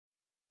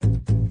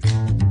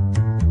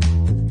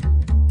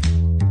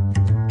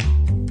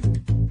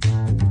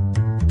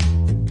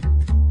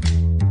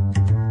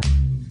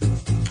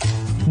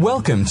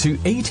Welcome to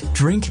Eat,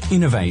 Drink,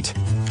 Innovate,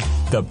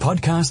 the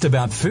podcast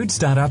about food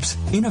startups,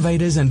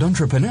 innovators and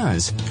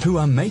entrepreneurs who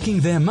are making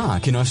their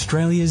mark in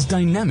Australia's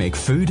dynamic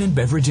food and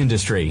beverage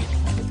industry.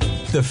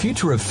 The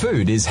future of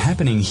food is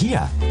happening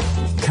here.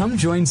 Come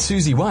join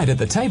Susie White at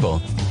the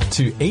table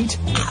to eat,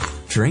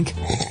 drink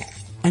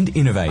and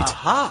innovate.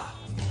 Aha!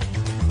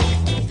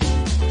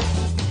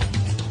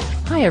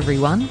 Hi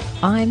everyone,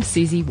 I'm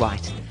Susie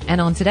White,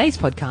 and on today's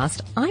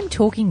podcast, I'm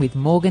talking with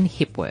Morgan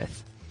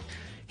Hipworth.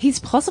 He's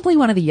possibly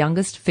one of the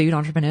youngest food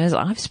entrepreneurs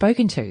I've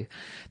spoken to,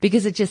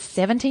 because at just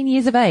 17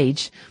 years of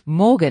age,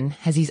 Morgan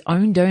has his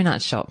own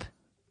donut shop.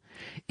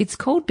 It's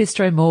called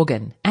Bistro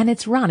Morgan, and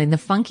it's run in the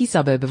funky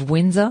suburb of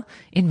Windsor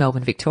in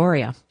Melbourne,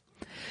 Victoria.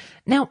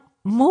 Now,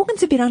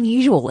 Morgan's a bit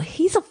unusual.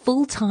 He's a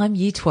full-time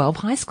Year 12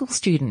 high school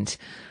student.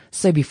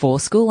 So before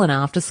school and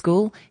after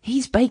school,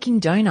 he's baking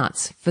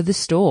donuts for the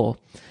store.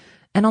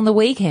 And on the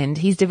weekend,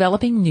 he's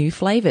developing new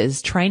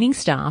flavours, training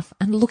staff,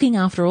 and looking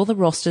after all the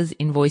rosters,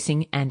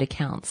 invoicing, and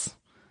accounts.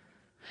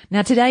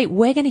 Now today,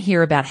 we're going to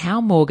hear about how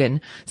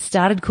Morgan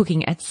started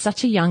cooking at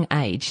such a young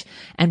age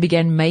and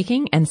began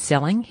making and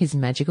selling his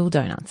magical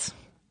donuts.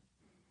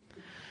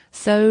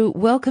 So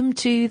welcome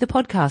to the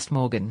podcast,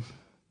 Morgan.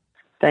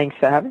 Thanks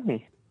for having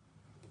me.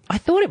 I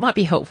thought it might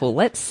be helpful.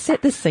 Let's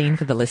set the scene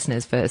for the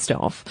listeners first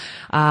off.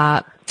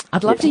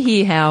 I'd love to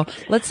hear how,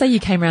 let's say you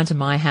came around to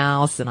my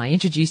house and I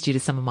introduced you to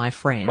some of my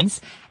friends.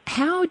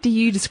 How do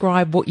you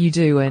describe what you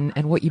do and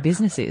what your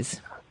business is?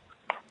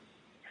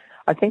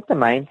 I think the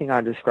main thing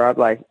I describe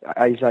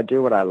is I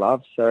do what I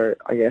love. So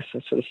I guess I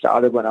sort of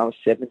started when I was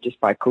 7 just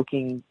by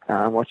cooking,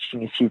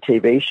 watching a few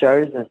TV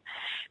shows, and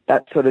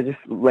that sort of just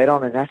led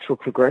on a natural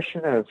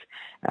progression of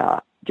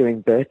doing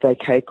birthday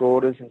cake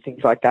orders and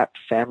things like that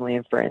for family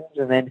and friends.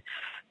 And then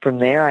from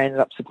there, I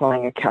ended up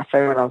supplying a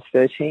cafe when I was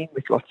 13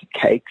 with lots of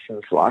cakes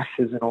and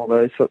slices and all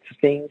those sorts of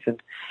things.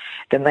 And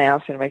then they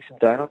asked me to make some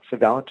donuts for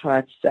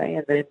Valentine's Day.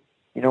 And then,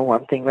 you know,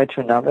 one thing led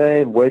to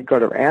another, and word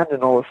got around,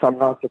 and all of a sudden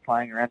I was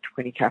supplying around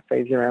 20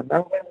 cafes around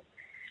Melbourne.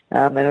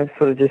 And it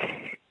sort of just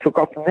took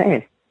off from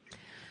there.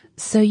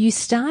 So you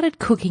started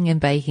cooking and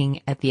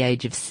baking at the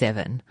age of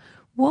 7.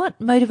 What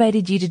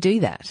motivated you to do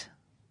that?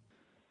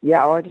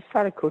 Yeah, well, I just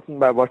started cooking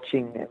by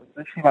watching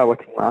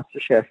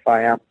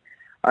MasterChef.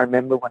 I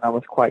remember when I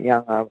was quite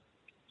young, I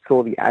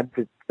saw the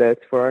adverts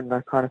for it, and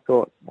I kind of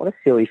thought, what a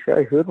silly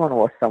show. Who would want to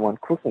watch someone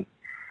cooking?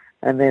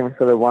 And then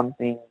sort of one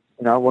thing,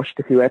 you know, I watched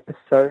a few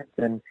episodes,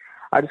 and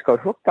I just got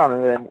hooked on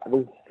it, and it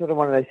was sort of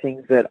one of those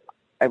things that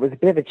it was a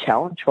bit of a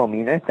challenge for me.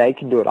 You know, if they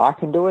can do it, I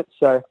can do it.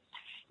 So,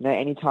 you know,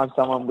 anytime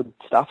someone would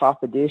stuff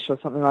up a dish or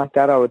something like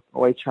that, I would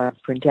always try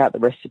and print out the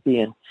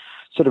recipe and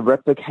sort of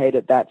replicate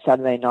it that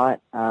Saturday night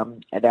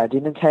at our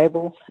dinner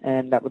table,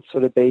 and that would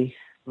sort of be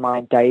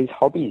my day's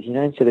hobbies. You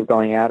know, instead of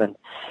going out and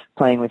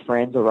playing with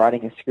friends or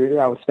riding a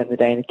scooter, I would spend the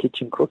day in the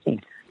kitchen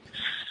cooking.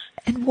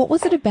 And what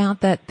was it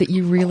about that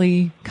you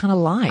really kind of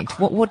liked?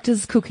 What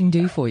does cooking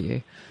do for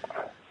you?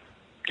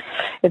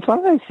 It's one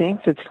of those things.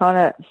 It's kind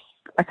of,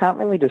 I can't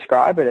really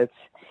describe it.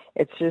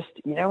 It's just,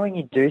 you know, when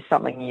you do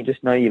something and you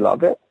just know you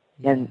love it,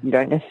 and you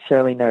don't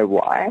necessarily know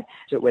why,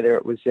 so whether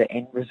it was the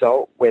end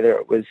result, whether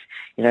it was,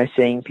 you know,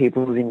 seeing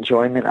people's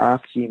enjoyment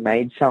after you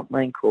made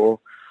something, or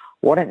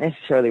what it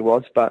necessarily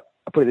was, but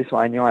I'll put it this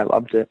way, I knew I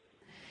loved it.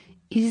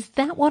 Is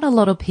that what a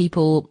lot of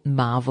people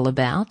marvel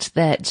about,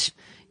 that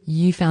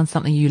you found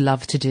something you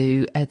love to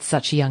do at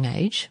such a young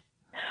age?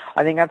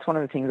 I think that's one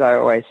of the things I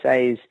always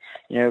say is,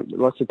 you know,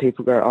 lots of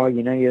people go, oh,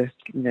 you're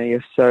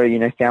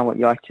so, found what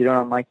you like to do. And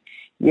I'm like,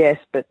 yes,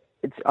 but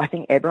I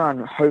think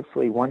everyone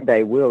hopefully one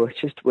day will. It's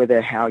just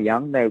whether how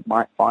young they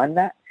might find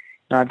that.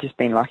 And I've just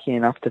been lucky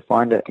enough to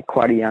find it at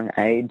quite a young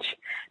age.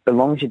 But as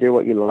long as you do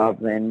what you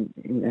love, then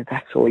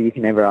that's all you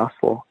can ever ask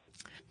for.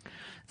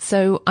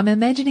 So I'm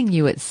imagining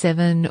you at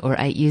 7 or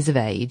 8 years of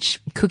age,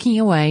 cooking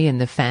away in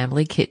the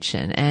family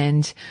kitchen.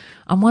 And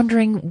I'm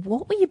wondering,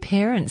 what were your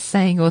parents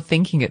saying or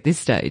thinking at this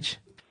stage?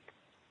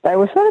 They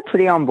were sort of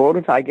pretty on board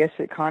with it. I guess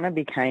it kind of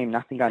became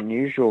nothing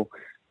unusual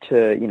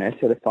to,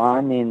 sort of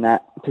find me in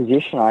that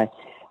position.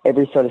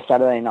 Every sort of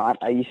Saturday night,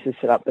 I used to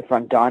set up the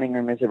front dining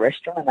room as a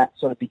restaurant, and that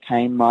sort of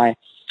became my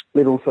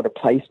little sort of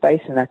play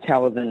space, and that's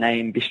how the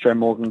name Bistro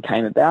Morgan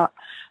came about.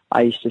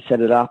 I used to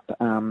set it up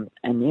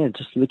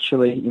just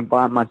literally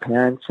invite my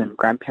parents and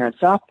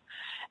grandparents up,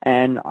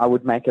 and I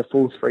would make a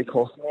full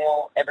 3-course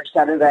meal every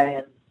Saturday.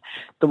 And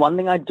the one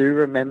thing I do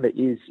remember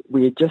is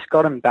we had just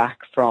gotten back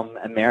from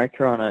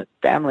America on a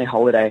family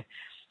holiday,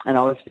 and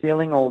I was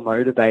feeling all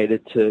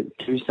motivated to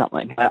do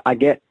something.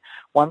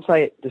 Once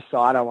I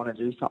decide I want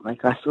to do something,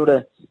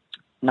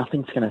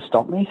 nothing's going to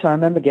stop me. So I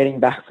remember getting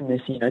back from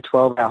this,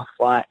 12-hour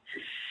flight,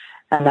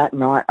 and that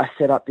night I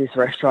set up this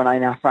restaurant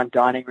in our front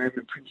dining room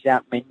and printed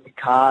out menu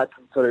cards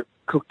and sort of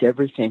cooked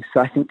everything.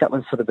 So I think that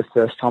was sort of the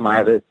first time I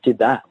ever did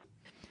that.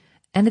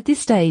 And at this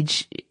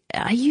stage,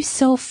 are you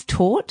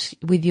self-taught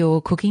with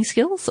your cooking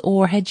skills,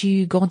 or had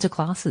you gone to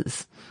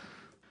classes?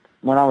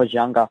 When I was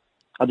younger,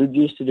 I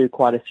used to do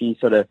quite a few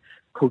sort of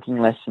cooking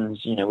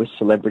lessons, with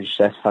celebrity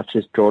chefs such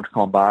as George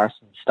Columbaris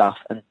and stuff.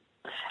 And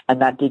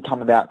And that did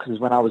come about because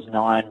when I was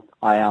 9,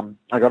 I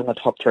got on the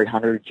top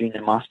 300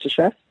 Junior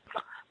MasterChef,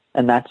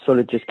 and that sort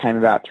of just came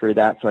about through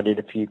that. So I did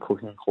a few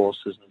cooking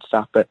courses and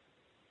stuff, but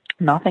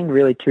nothing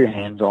really too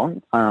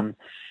hands-on.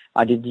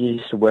 I did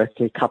used to work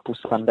a couple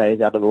Sundays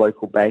out of the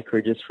local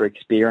bakery just for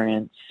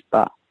experience,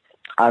 but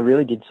I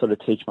really did sort of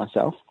teach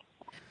myself.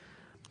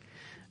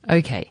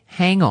 Okay,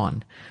 hang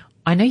on.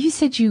 I know you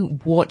said you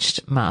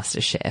watched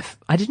MasterChef.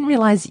 I didn't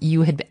realise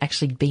you had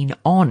actually been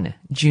on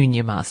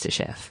Junior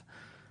MasterChef.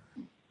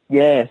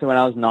 Yeah, so when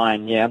I was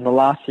 9, on the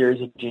last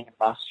series of Junior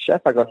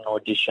MasterChef, I got an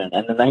audition,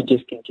 and then they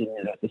just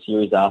continued at the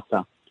series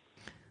after.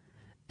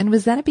 And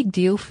was that a big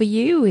deal for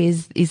you?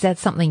 Is that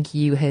something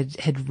you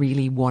had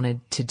really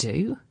wanted to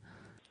do?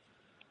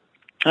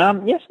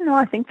 Yes and no.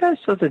 I think those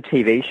sorts of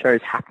TV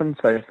shows happen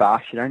so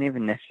fast. You don't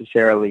even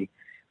necessarily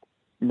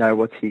know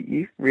what's hit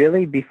you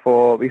really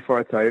before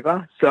it's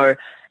over. So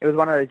it was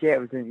one of those. Yeah, it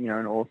was an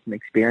awesome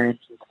experience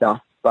and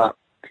stuff. But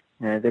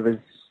there was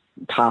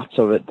parts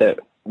of it that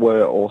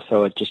were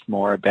also just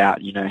more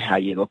about how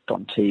you looked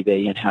on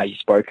TV and how you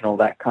spoke and all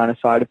that kind of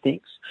side of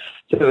things.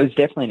 So it was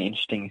definitely an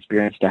interesting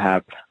experience to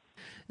have.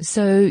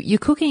 So you're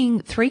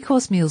cooking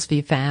 3-course meals for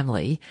your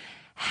family.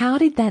 How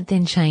did that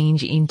then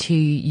change into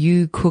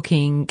you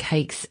cooking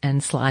cakes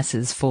and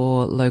slices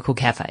for local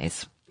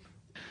cafes?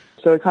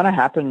 So it kind of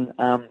happened.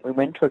 We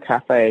went to a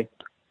cafe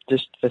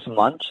just for some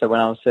lunch. So when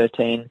I was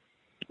 13,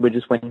 we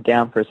just went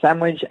down for a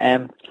sandwich,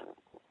 and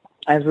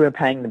as we were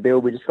paying the bill,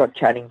 we just got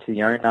chatting to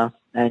the owner,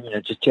 and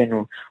just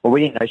general. Well,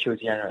 we didn't know she was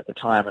the owner at the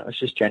time. It was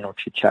just general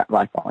chit chat,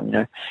 like,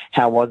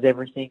 how was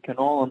everything and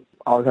all. And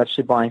I was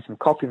actually buying some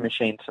coffee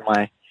machines for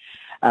my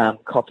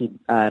coffee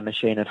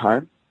machine at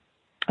home.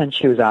 And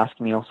she was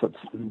asking me all sorts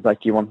of things,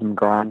 like, do you want them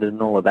grinded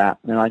and all of that?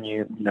 And I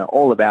knew,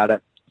 all about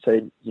it.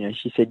 So,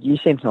 she said, you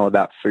seem to know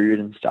about food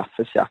and stuff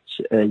for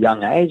such a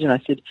young age. And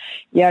I said,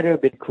 yeah, I do a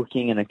bit of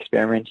cooking and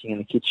experimenting in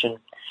the kitchen.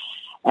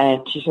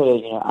 And she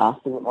sort of,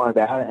 asked a bit more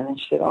about it. And then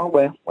she said, oh,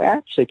 we're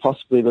actually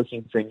possibly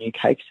looking for a new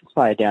cake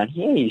supplier down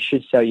here. You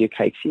should sell your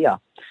cakes here.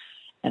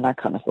 And I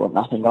kind of thought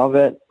nothing of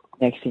it.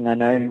 Next thing I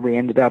know, we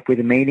ended up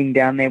with a meeting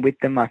down there with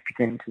them. I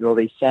presented all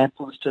these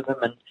samples to them,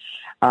 and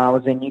I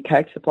was their new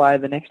cake supplier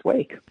the next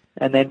week.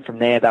 And then from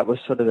there, that was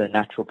sort of the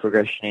natural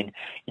progression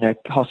in,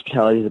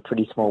 hospitality is a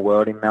pretty small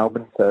world in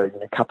Melbourne, so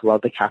a couple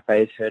other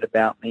cafes heard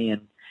about me.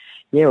 And,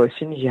 as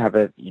soon as you have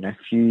a,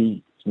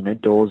 few,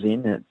 doors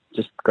in, it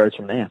just goes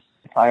from there.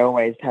 I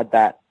always had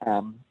that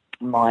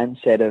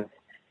mindset of,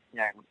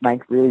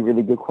 make really,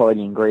 really good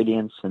quality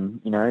ingredients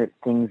and,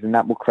 things, and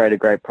that will create a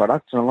great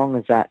product. And as long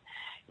as that,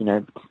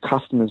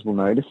 customers will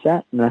notice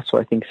that, and that's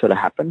what I think sort of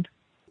happened.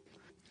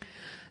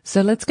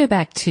 So let's go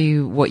back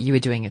to what you were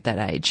doing at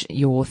that age.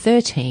 You're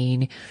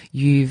 13,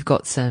 you've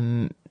got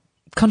some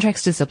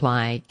contracts to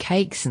supply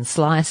cakes and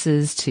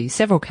slices to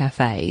several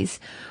cafes.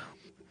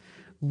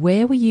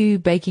 Where were you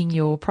baking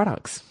your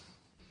products?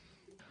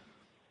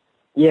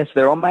 Yes,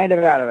 they're all made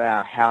out of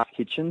our house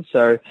kitchen.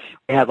 So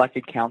we had like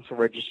a council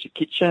registered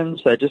kitchen.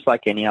 So just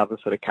like any other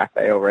sort of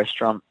cafe or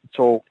restaurant, it's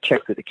all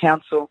checked with the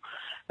council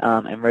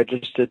and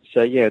registered.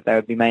 So yeah, they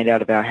would be made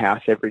out of our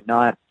house every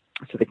night.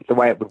 So the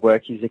way it would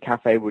work is the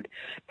cafe would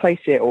place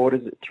their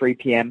orders at 3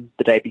 p.m.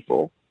 the day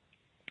before,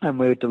 and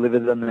we would deliver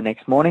them the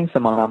next morning. So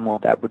my mum or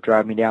dad would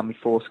drive me down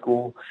before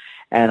school,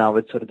 and I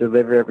would sort of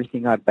deliver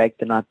everything I'd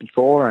baked the night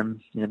before. And,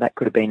 that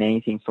could have been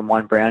anything from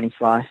 1 brownie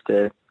slice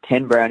to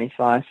 10 brownie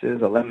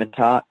slices, a lemon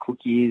tart,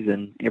 cookies,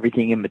 and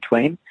everything in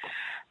between.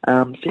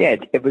 So yeah,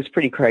 it was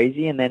pretty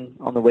crazy. And then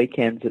on the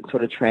weekends, it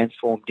sort of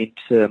transformed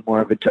into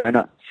more of a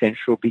donut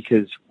central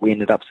because we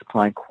ended up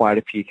supplying quite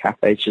a few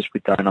cafes just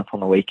with donuts on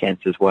the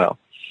weekends as well.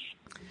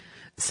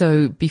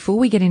 So before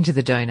we get into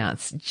the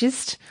donuts,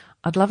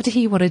 I'd love to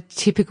hear what a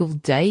typical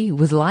day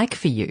was like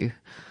for you.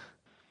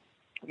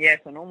 Yeah,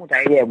 so a normal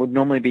day, would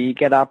normally be you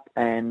get up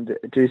and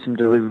do some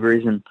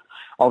deliveries, and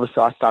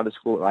obviously I started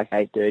school at like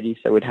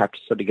 8:30, so we'd have to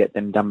sort of get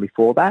them done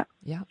before that.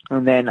 Yeah.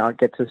 And then I'd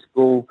get to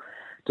school,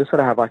 just sort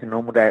of have like a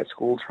normal day at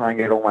school, try and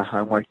get all my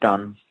homework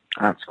done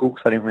at school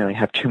because I didn't really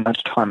have too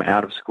much time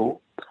out of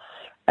school.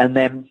 And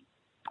then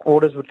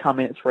orders would come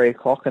in at 3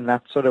 o'clock, and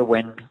that's sort of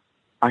when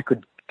I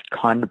could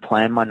kind of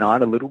plan my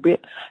night a little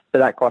bit. But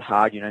that got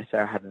hard, so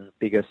I had a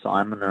big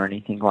assignment or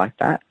anything like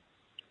that.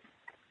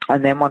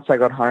 And then once I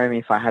got home,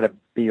 if I had a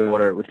big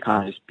order, it would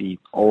kind of just be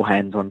all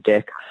hands on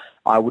deck.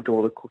 I would do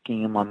all the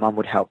cooking, and my mum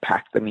would help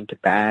pack them into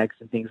bags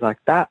and things like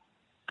that.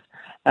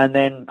 And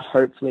then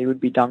hopefully we'd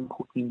be done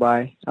cooking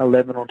by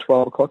 11 or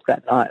 12 o'clock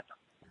that night.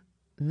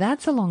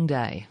 That's a long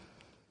day.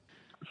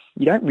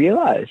 You don't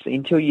realise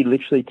until you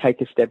literally take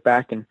a step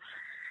back and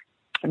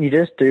you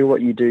just do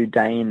what you do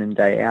day in and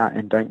day out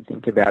and don't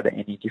think about it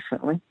any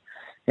differently.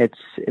 It's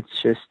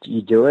just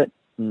you do it,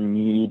 and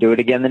you do it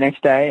again the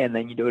next day, and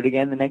then you do it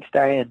again the next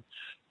day, and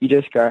you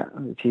just go,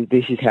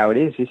 this is how it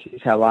is, this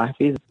is how life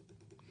is.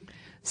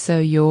 So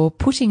you're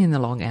putting in the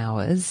long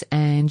hours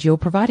and you're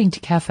providing to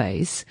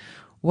cafes.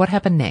 What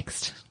happened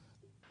next?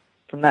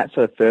 From that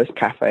sort of first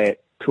cafe,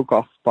 it took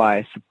off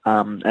by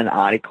an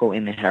article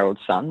in the Herald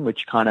Sun,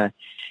 which kind of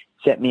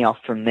set me off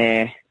from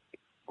there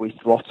with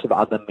lots of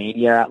other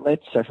media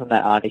outlets. So from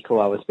that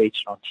article, I was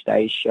featured on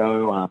Today's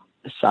Show,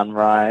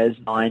 Sunrise,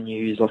 Nine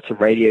News, lots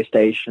of radio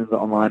stations,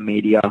 online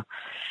media.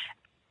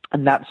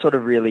 And that sort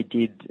of really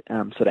did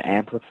sort of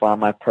amplify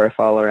my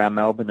profile around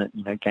Melbourne.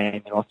 It,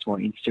 gained me lots more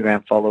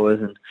Instagram followers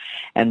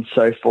and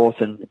so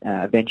forth, and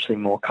eventually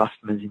more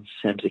customers in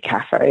terms of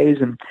cafes.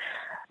 And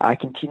I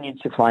continued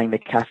supplying the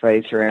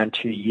cafes for around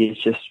 2 years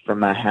just from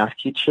my house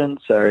kitchen.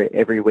 So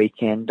every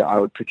weekend I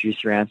would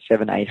produce around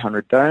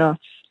 700-800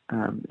 donuts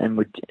and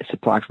would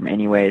supply from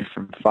anywhere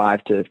from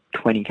 5 to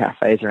 20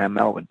 cafes around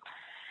Melbourne.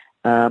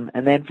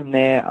 And then from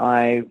there,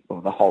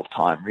 the whole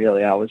time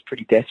really, I was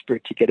pretty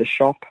desperate to get a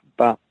shop,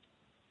 but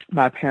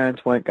my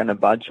parents weren't going to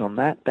budge on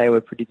that. They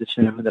were pretty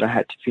determined that I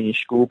had to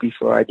finish school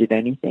before I did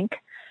anything.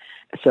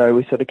 So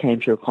we sort of came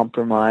to a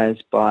compromise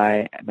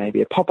by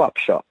maybe a pop-up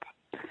shop.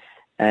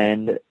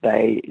 And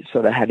they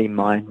sort of had in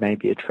mind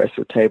maybe a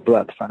trestle table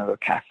at the front of a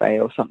cafe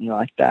or something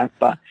like that.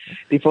 But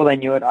before they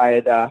knew it, I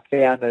had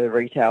found a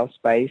retail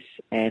space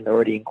and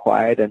already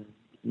inquired and,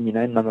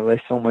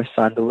 nonetheless almost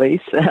signed the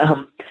lease.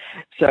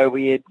 So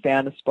we had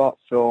found a spot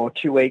for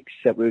 2 weeks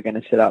that we were going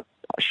to set up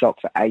a shop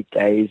for 8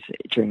 days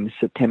during the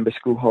September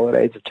school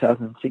holidays of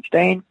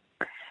 2016.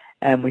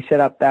 And we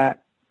set up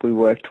that. We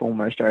worked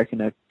almost, I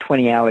reckon,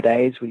 20-hour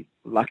days. We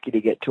were lucky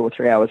to get 2 or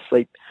 3 hours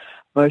sleep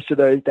most of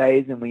those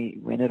days, and we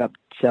ended up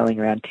selling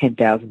around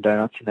 10,000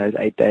 donuts in those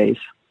 8 days.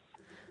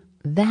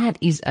 That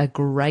is a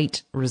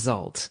great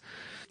result.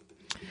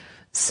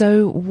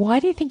 So why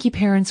do you think your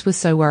parents were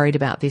so worried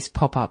about this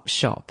pop-up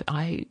shop?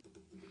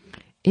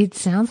 It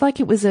sounds like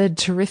it was a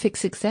terrific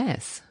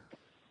success.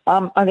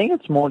 I think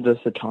it's more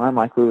just the time.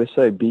 Like, we were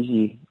so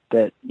busy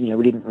that,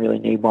 we didn't really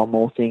need one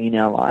more thing in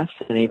our life.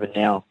 And even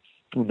now,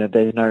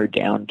 there's no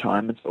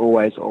downtime. It's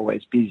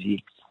always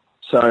busy.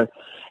 So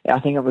I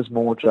think it was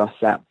more just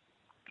that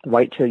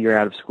wait till you're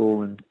out of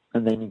school and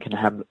then you can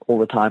have all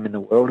the time in the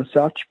world as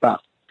such. But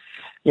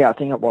yeah, I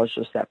think it was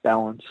just that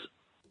balance.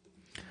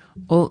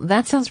 Well,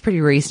 that sounds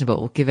pretty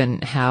reasonable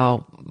given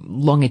how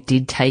long it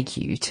did take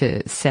you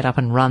to set up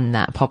and run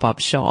that pop-up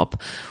shop.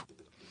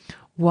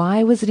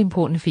 Why was it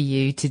important for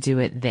you to do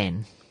it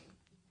then?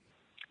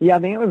 Yeah, I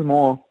think it was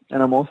more,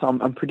 and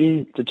I'm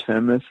pretty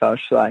determined as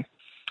such. Like,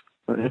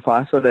 if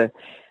I sort of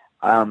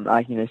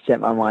set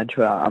my mind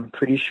to it, I'm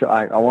pretty sure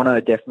I want to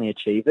definitely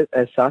achieve it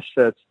as such.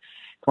 So it's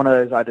one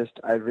of those,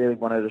 I really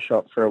wanted a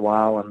shop for a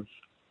while, and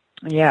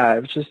yeah,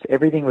 it was just,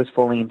 everything was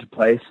falling into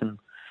place, and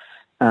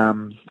I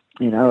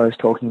was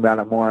talking about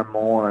it more and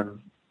more and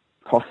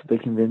possibly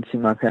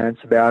convincing my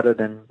parents about it.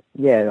 And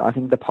yeah, I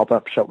think the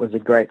pop-up shop was a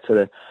great sort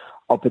of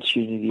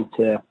opportunity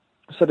to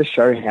sort of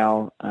show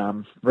how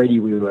ready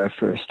we were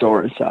for a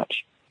store as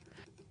such.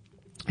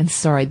 And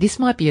sorry, this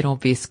might be an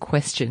obvious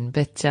question,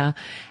 but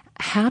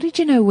how did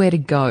you know where to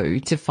go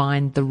to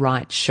find the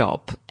right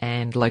shop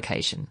and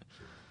location?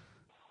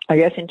 I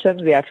guess in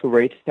terms of the actual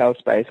retail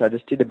space, I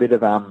just did a bit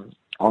of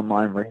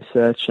online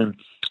research, and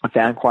I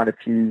found quite a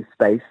few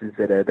spaces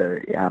that are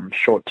the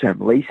short-term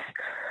lease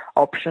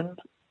option,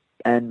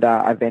 and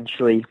I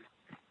eventually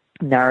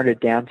narrowed it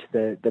down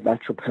to the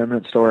actual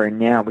permanent store in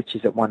now, which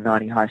is at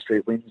 190 High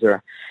Street,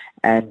 Windsor.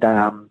 And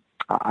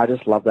I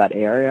just love that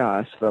area.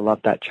 I sort of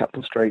love that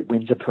Chapel Street,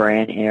 Windsor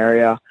Prahran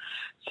area.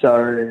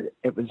 So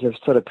it was a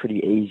sort of pretty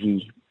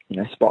easy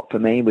spot for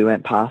me. We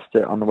went past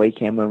it on the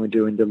weekend when we were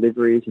doing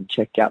deliveries and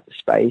checked out the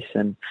space,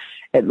 and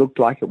it looked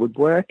like it would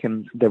work.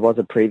 And there was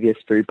a previous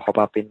food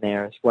pop-up in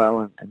there as well,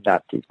 and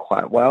that did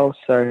quite well.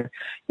 So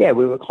yeah,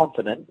 we were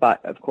confident,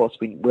 but of course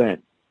we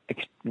weren't,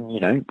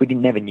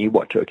 never knew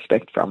what to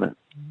expect from it.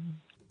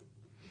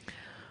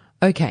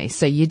 Okay,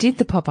 so you did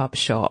the pop-up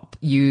shop.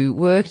 You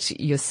worked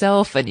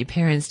yourself and your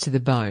parents to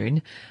the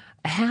bone.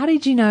 How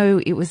did you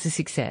know it was a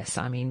success?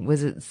 I mean,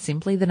 was it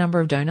simply the number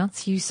of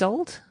donuts you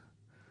sold?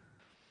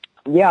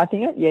 Yeah, I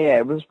think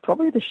it was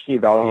probably the sheer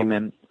volume,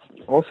 and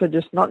also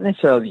just not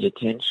necessarily the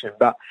attention,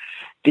 but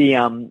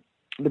the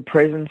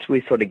presence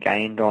we sort of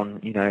gained on,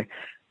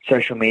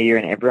 social media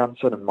and everyone's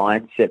sort of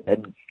mindset,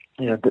 and,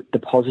 the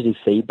positive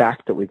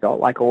feedback that we got,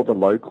 like all the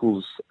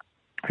locals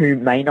who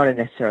may not have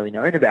necessarily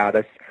known about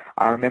us.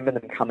 I remember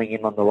them coming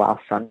in on the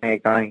last Sunday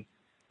going,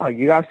 "Oh,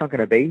 you guys not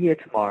going to be here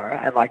tomorrow?"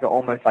 And it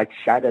almost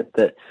shattered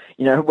that,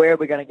 where are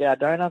we going to get our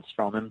donuts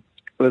from? And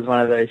it was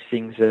one of those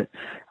things that,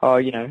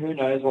 who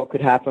knows what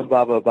could happen,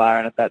 blah, blah, blah.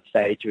 And at that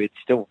stage,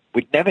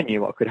 we never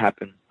knew what could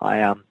happen.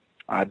 I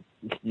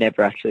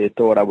never actually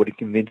thought I would have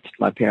convinced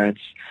my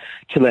parents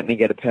to let me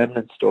get a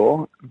permanent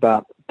store,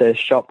 but the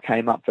shop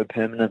came up for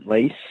permanent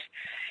lease.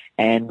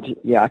 And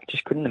yeah, I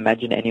just couldn't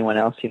imagine anyone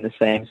else in the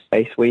same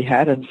space we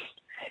had. And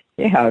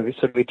yeah,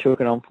 we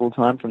took it on full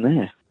time from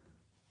there.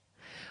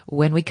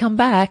 When we come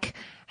back,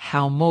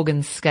 how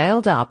Morgan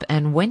scaled up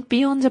and went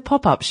beyond a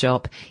pop-up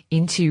shop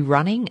into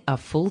running a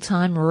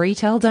full-time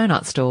retail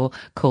donut store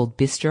called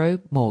Bistro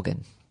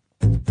Morgan.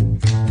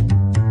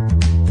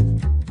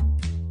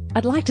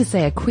 I'd like to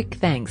say a quick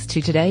thanks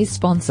to today's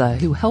sponsor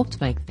who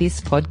helped make this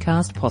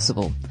podcast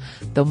possible,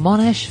 the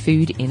Monash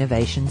Food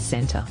Innovation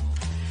Centre.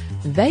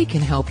 They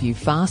can help you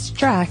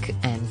fast-track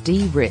and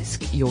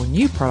de-risk your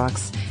new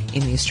products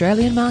in the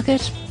Australian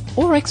market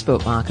or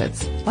export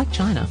markets like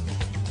China.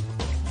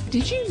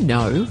 Did you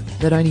know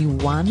that only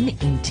 1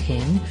 in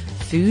 10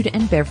 food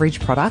and beverage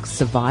products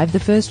survive the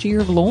first year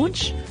of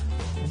launch?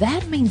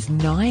 That means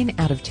 9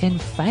 out of 10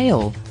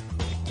 fail.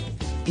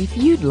 If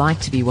you'd like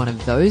to be one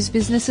of those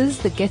businesses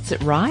that gets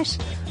it right,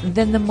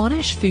 then the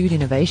Monash Food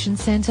Innovation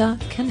Centre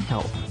can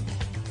help.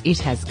 It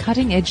has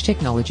cutting-edge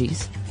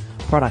technologies,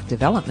 product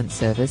development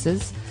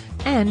services,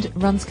 and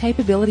runs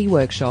capability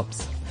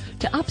workshops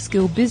to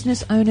upskill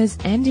business owners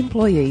and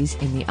employees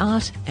in the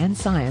art and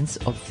science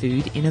of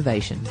food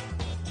innovation.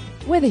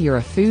 Whether you're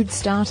a food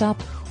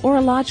startup or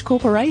a large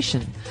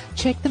corporation,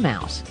 check them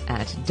out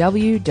at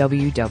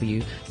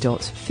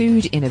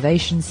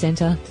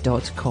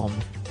www.foodinnovationcentre.com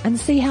and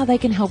see how they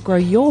can help grow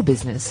your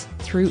business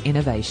through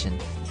innovation.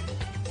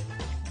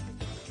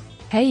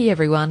 Hey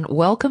everyone,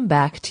 welcome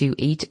back to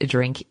Eat,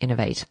 Drink,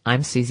 Innovate.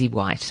 I'm Susie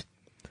White.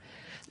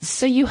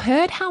 So you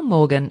heard how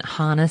Morgan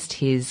harnessed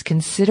his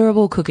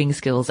considerable cooking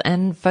skills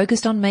and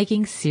focused on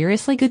making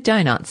seriously good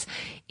donuts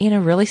in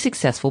a really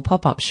successful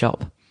pop-up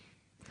shop.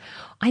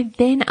 I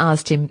then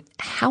asked him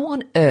how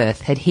on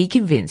earth had he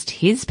convinced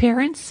his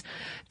parents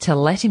to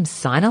let him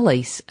sign a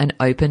lease and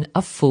open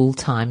a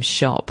full-time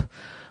shop.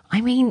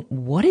 I mean,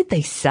 what did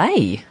they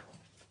say?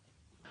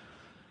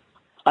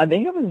 I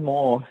think it was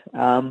more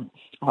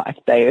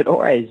like they had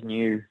always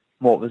knew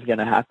what was going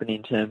to happen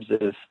in terms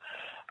of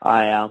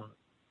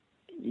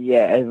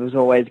it was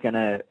always going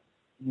to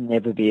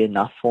never be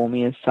enough for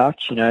me as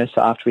such, you know.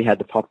 So after we had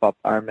the pop-up,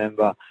 I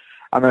remember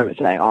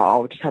saying,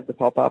 I'll just have the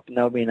pop-up and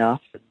that'll be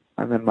enough. And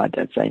I remember my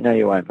dad saying, no,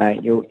 you won't,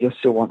 mate. You'll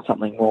still want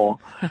something more.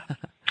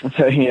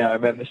 So, I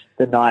remember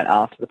the night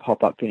after the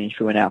pop-up finished,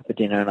 we went out for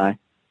dinner and I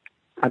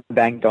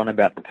banged on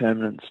about the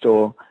permanent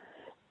store.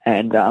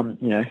 And,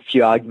 a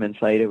few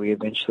arguments later, we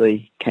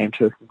eventually came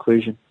to a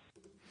conclusion.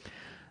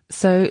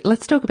 So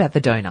let's talk about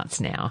the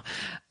donuts now.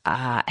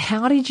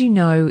 How did you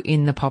know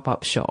in the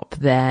pop-up shop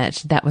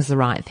that that was the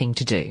right thing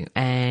to do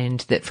and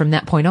that from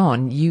that point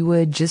on you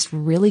were just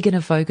really going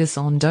to focus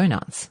on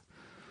donuts?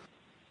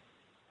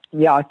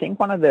 Yeah, I think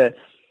the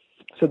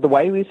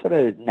way we sort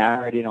of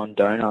narrowed in on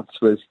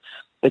donuts was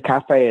the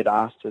cafe had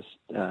asked us,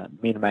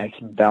 me to make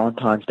some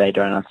Valentine's Day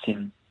donuts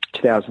in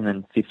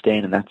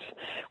 2015, and that's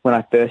when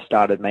I first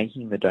started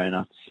making the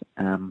donuts.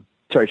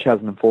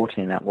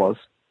 2014 that was.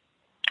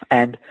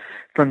 And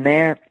from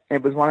there,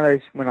 it was one of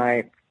those, when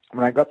I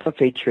got the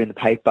feature in the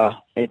paper,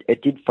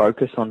 it did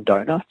focus on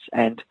donuts,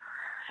 and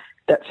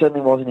that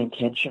certainly wasn't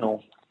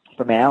intentional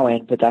from our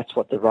end, but that's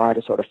what the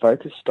writer sort of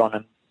focused on.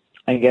 And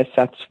I guess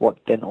that's what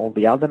then all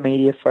the other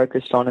media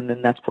focused on, and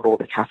then that's what all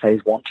the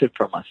cafes wanted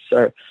from us.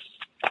 So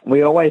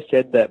we always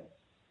said that,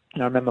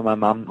 I remember my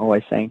mum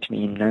always saying to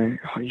me,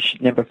 you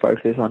should never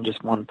focus on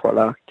just one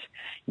product.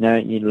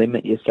 You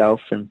limit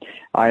yourself, and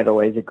I had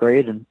always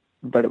agreed.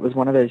 But it was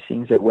one of those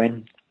things that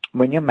when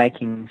you're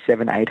making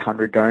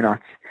 700-800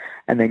 donuts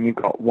and then you've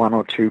got 1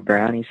 or 2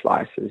 brownie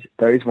slices,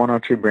 those 1 or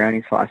 2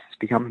 brownie slices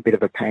become a bit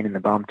of a pain in the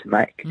bum to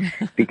make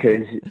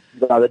because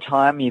by the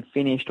time you've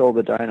finished all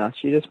the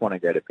donuts, you just want to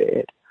go to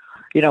bed.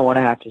 You don't want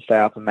to have to stay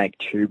up and make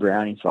 2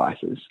 brownie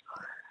slices.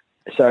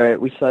 So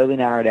we slowly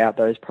narrowed out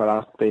those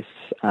product lists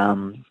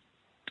and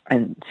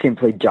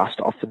simply just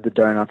offered the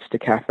donuts to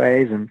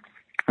cafes, and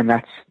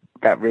that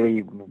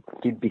really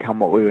did become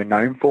what we were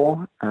known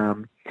for.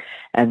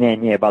 And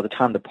then, by the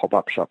time the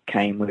pop-up shop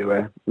came, we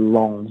were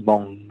long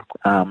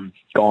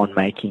gone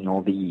making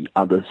all the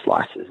other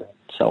slices and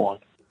so on.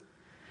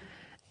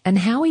 And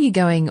how are you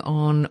going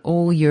on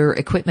all your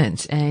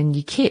equipment and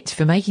your kit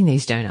for making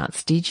these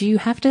donuts? Did you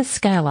have to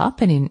scale up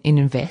and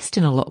invest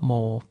in a lot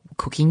more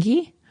cooking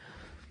gear?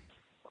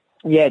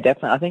 Yeah,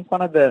 definitely. I think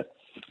one of the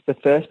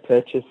first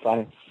purchase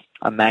I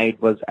made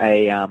was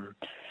a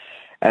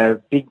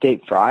big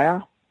deep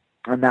fryer.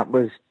 And that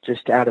was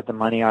just out of the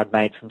money I'd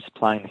made from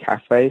supplying the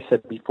cafe. So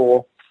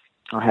before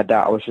I had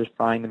that, I was just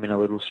frying them in a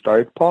little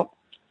stove pot.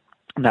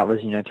 And that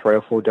was, 3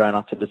 or 4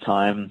 donuts at a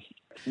time.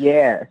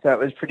 Yeah, so it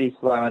was pretty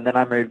slow. And then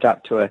I moved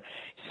up to a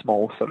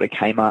small sort of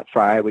Kmart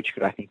fryer, which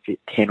could, I think,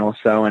 fit 10 or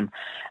so. And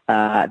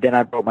then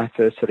I bought my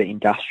first sort of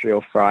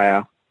industrial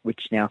fryer,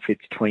 which now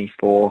fits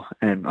 24.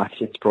 And I've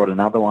since brought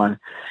another one.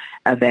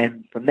 And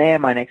then from there,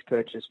 my next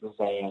purchase was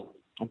a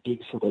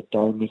big sort of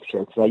dough mixer,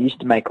 because I used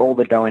to make all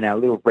the dough in our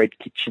little red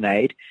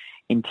KitchenAid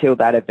until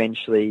that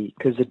eventually,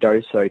 because the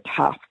dough's so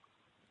tough,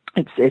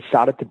 it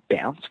started to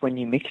bounce when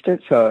you mixed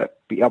it. So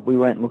we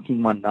weren't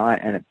looking one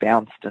night and it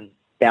bounced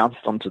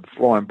onto the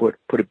floor and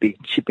put a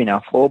big chip in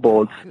our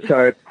floorboards.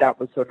 So that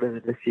was sort of the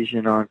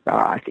decision on,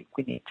 I think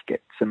we need to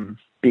get some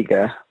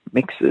bigger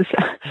mixers.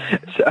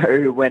 So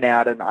we went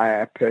out and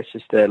I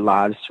purchased a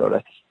large sort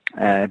of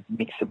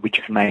mixer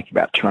which can make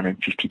about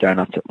 250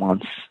 donuts at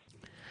once.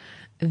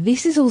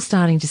 This is all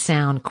starting to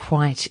sound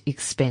quite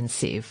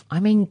expensive. I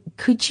mean,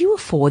 could you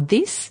afford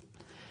this?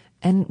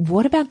 And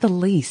what about the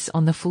lease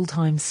on the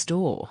full-time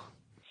store?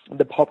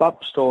 The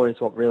pop-up store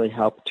is what really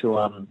helped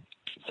to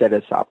set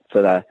us up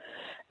for the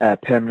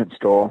permanent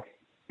store.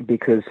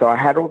 because so I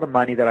had all the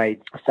money that I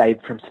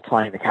saved from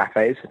supplying the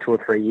cafes for 2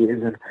 or 3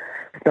 years, and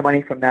the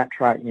money from that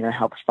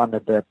helped fund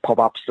the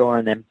pop-up store,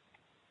 and then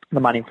the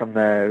money from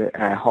the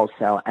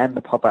wholesale and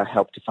the pop-up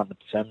helped to fund the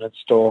permanent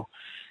store.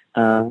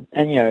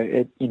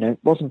 It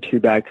wasn't too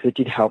bad because it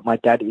did help. My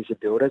dad is a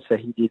builder, so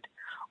he did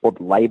all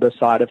the labour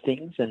side of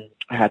things, and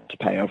I had to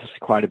pay obviously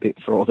quite a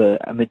bit for all the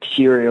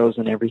materials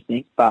and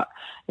everything. But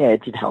yeah,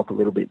 it did help a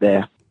little bit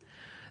there.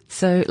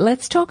 So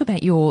let's talk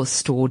about your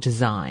store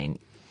design.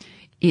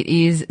 It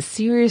is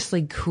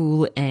seriously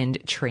cool and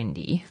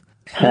trendy.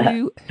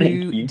 Who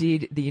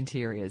did the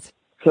interiors?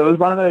 So it was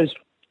one of those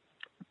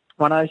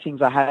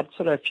things. I had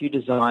sort of a few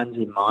designs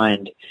in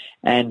mind,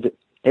 and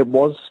it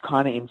was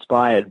kind of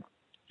inspired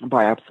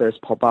by our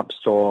first pop-up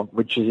store,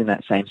 which was in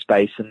that same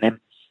space. And then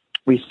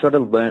we sort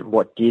of learnt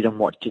what did and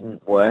what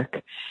didn't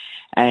work.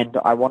 And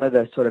I wanted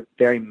a sort of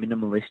very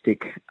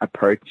minimalistic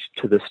approach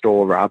to the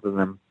store rather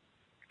than,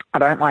 I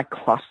don't like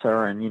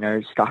cluster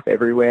and, stuff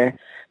everywhere.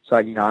 So,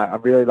 I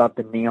really love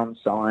the neon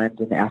signs,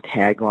 and our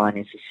tagline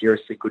is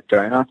seriously good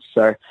donuts.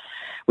 So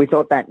we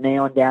thought that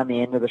neon down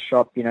the end of the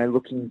shop,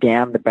 looking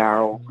down the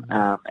barrel,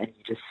 and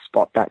you just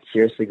spot that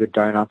seriously good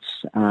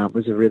donuts,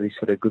 was a really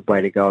sort of good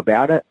way to go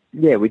about it.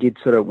 Yeah, we did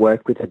sort of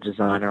work with a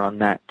designer on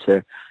that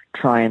to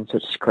try and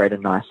sort of create a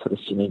nice sort of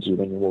synergy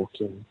when you walk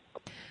in.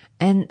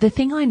 And the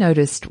thing I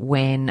noticed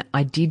when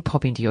I did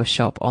pop into your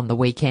shop on the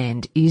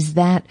weekend is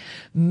that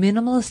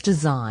minimalist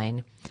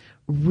design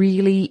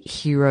really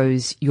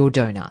heroes your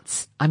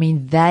donuts. I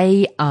mean,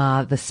 they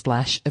are the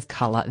splash of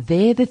colour.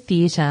 They're the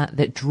theatre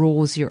that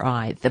draws your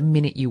eye the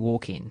minute you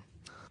walk in.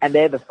 And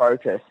they're the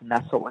focus, and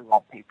that's what we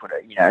want people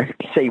to,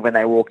 see when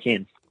they walk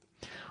in.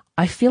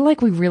 I feel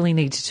like we really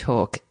need to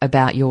talk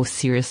about your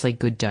seriously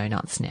good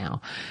donuts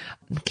now.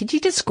 Could you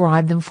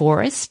describe them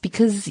for us?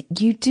 Because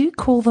you do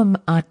call them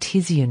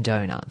artisan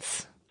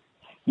donuts.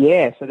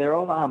 Yeah, so they're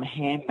all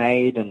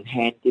handmade and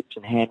hand-dipped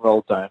and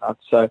hand-rolled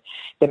donuts. So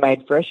they're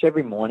made fresh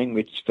every morning,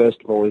 which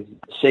first of all is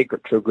the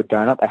secret to a good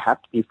donut. They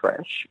have to be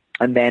fresh.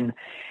 And then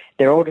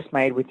they're all just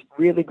made with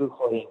really good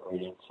quality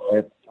ingredients.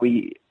 So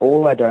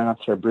all our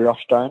donuts are a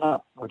brioche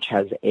donut, which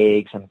has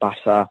eggs and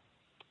butter.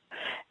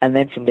 And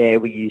then from there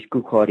we use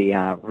good quality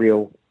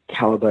real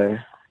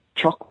calibre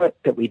chocolate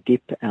that we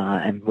dip,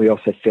 and we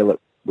also fill it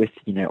with,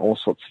 all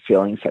sorts of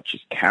fillings such as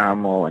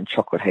caramel and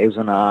chocolate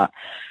hazelnut,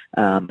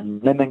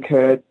 lemon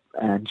curd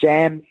and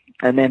jam.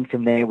 And then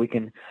from there we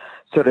can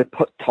sort of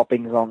put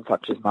toppings on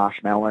such as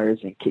marshmallows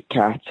and Kit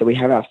Kat. So we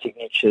have our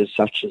signatures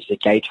such as the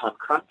Gaytime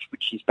Crunch,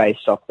 which is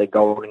based off the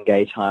Golden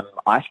Gaytime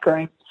ice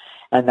cream.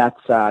 And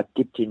that's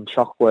dipped in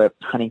chocolate,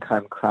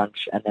 honeycomb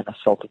crunch, and then a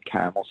salted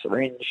caramel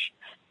syringe.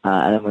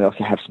 And then we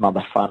also have some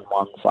other fun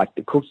ones like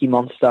the Cookie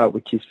Monster,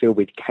 which is filled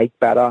with cake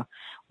batter,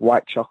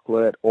 white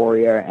chocolate,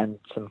 Oreo, and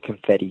some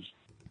confetti.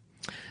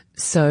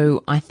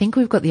 So I think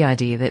we've got the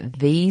idea that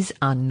these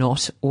are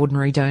not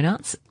ordinary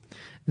donuts.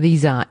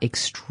 These are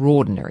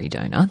extraordinary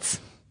donuts.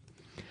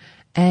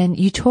 And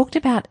you talked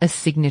about a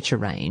signature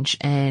range,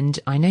 and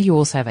I know you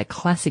also have a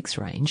classics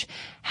range.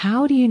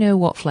 How do you know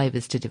what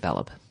flavours to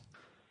develop?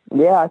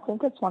 Yeah, I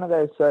think it's one of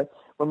those. So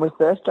when we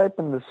first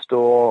opened the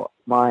store,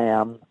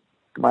 my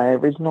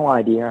original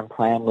idea and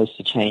plan was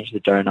to change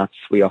the donuts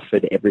we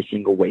offered every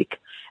single week.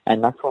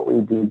 And that's what we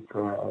did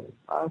for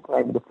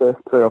maybe the first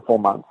 3 or 4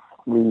 months.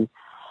 We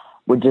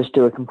would just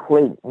do a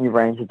complete new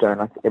range of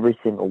donuts every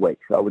single week.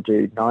 So I would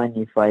do 9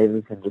 new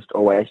flavours and just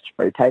always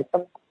rotate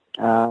them.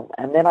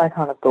 And then I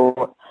kind of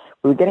thought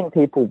we were getting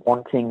people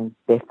wanting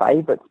their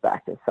favourites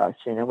back as such,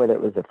 whether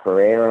it was a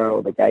Ferrero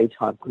or the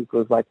Gaytime. People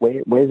was like,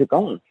 where's it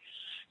gone?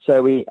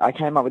 So I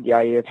came up with the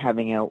idea of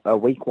having a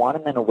week 1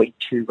 and then a week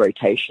 2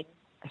 rotation.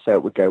 So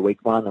it would go week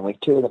 1, then week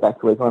 2, then back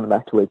to week 1, then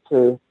back to week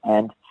 2.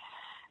 And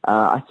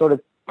I sort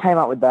of came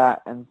up with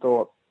that and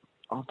thought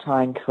I'll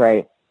try and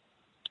create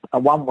a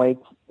 1 week.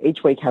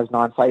 Each week has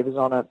 9 flavours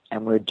on it,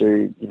 and we'll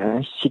do,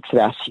 6 of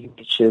our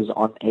signatures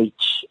on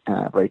each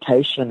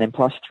rotation, and then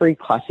plus 3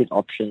 classic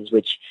options,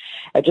 which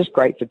are just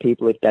great for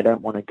people if they don't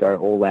want to go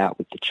all out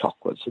with the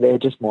chocolate. So they're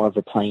just more of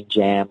a plain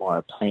jam or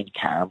a plain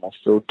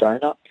caramel-filled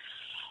donut.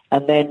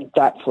 And then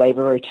that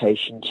flavour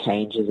rotation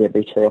changes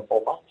every 3 or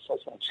 4 months. So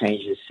it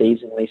changes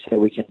seasonally so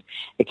we can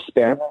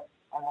experiment.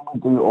 And then we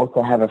do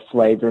also have a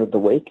flavour of the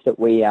week that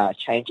we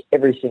change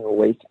every single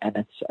week, and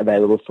it's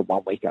available for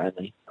 1 week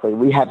only. Because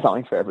we have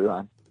something for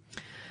everyone.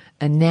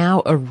 And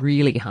now a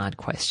really hard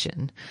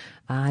question.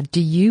 Do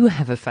you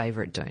have a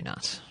favourite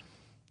donut?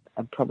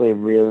 And probably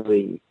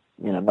really,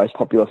 most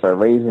popular for a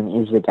reason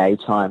is the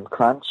Gaytime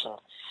Crunch. And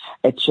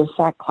it's just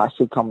that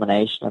classic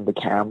combination of the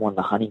caramel and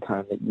the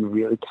honeycomb that you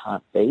really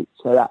can't beat.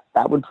 So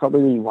that would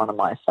probably be one of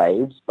my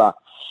faves. But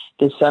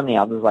there's so many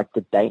others, like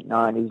the Date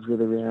Night is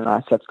really, really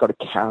nice. That's got a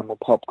caramel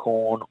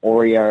popcorn,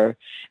 Oreo,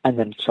 and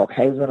then chocolate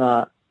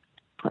hazelnut.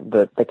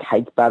 The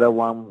cake batter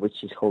one,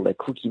 which is called a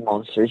Cookie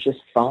Monster, is just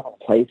fun and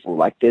playful.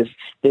 Like there's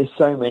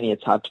so many,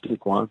 it's hard to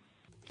pick one.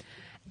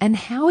 And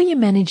how are you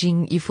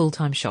managing your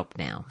full-time shop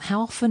now?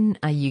 How often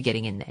are you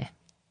getting in there?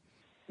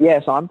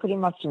 Yeah, so I'm pretty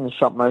much in the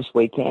shop most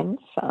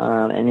weekends,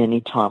 and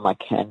any time I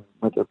can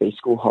whether it be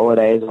school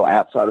holidays or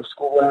outside of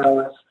school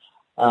hours,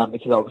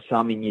 because obviously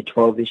I'm in year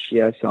 12 this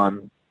year, so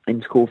I'm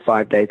in school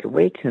 5 days a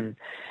week, and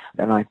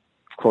then I,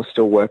 of course,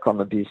 still work on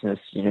the business,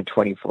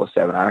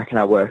 24/7. I reckon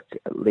I work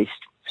at least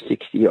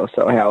 60 or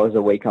so hours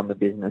a week on the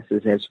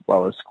businesses as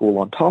well as school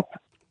on top.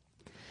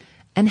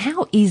 And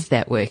how is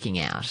that working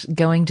out,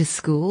 going to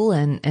school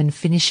and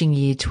finishing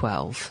year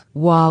 12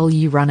 while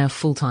you run a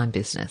full-time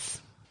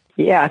business?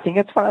 Yeah, I think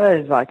it's one of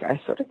those, like,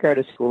 I sort of go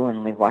to school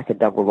and live like a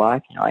double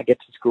life. I get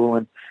to school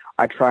and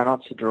I try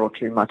not to draw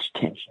too much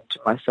attention to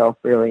myself,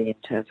 really, in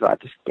terms of I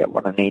just get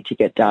what I need to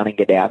get done and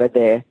get out of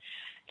there.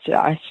 So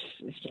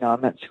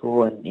I'm at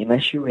school, and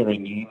unless you really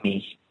knew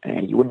me,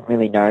 you wouldn't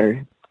really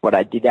know what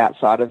I did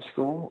outside of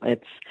school.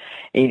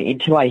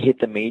 Until I hit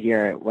the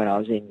media when I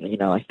was in,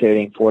 like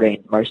 13,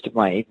 14, most of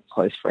my even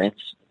close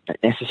friends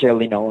don't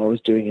necessarily know what I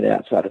was doing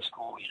outside of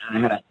school. I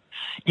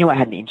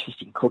had an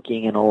interest in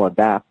cooking and all of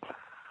that.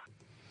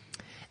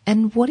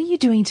 And what are you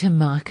doing to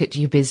market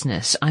your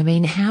business? I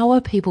mean, how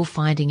are people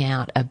finding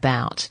out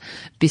about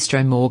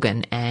Bistro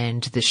Morgan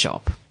and the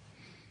shop?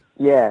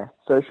 Yeah,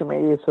 social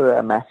media is sort of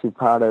a massive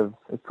part of,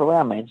 it's probably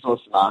our main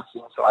source of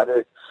marketing. So I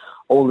do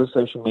all the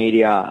social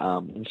media,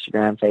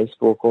 Instagram,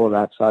 Facebook, all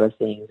that side of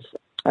things,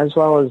 as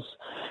well as,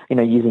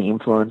 using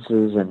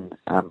influencers and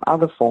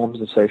other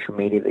forms of social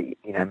media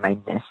that, may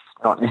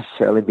not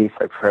necessarily be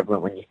so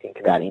prevalent when you think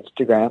about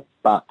Instagram.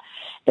 But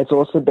it's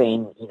also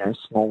been,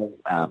 small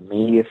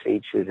media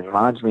features and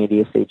large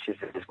media features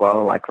as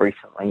well. Like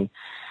recently,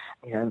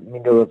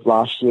 middle of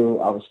last year,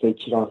 I was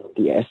featured on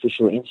the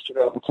official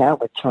Instagram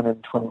account with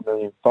 220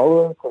 million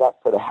followers. So that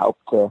sort of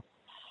helped to,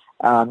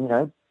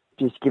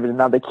 just give it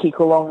another kick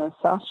along as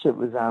such. It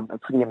was a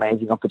pretty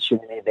amazing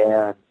opportunity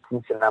there. And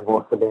since then, I've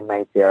also been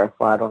made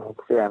verified on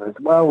Instagram as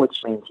well,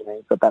 which means,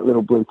 you've got that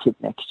little blue tick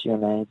next to your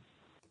name.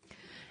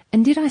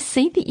 And did I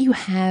see that you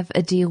have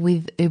a deal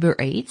with Uber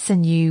Eats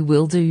and you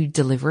will do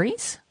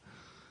deliveries?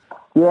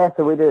 Yeah,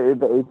 so we do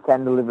Uber Eats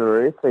and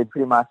Deliveroo. So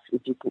pretty much,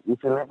 if you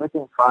live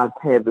within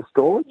 5K of the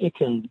store, you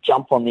can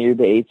jump on the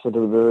Uber Eats or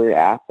Deliveroo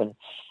app and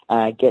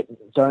get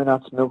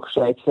donuts,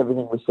 milkshakes,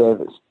 everything we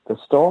serve at the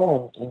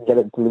store, and get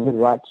it delivered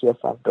right to your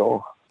front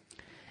door.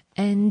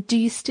 And do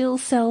you still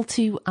sell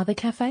to other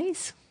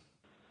cafes?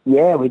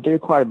 Yeah, we do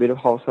quite a bit of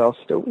wholesale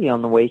still.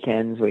 On the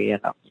weekends, we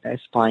end up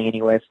supplying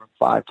anywhere from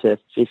 5 to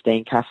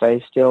 15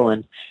 cafes still,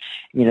 and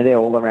they're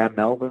all around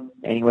Melbourne,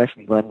 anywhere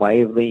from Glen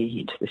Waverley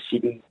into the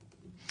city.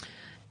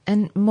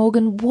 And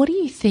Morgan, what do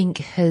you think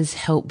has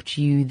helped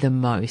you the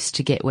most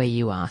to get where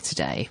you are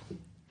today?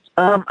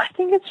 I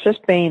think it's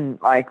just been,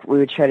 like we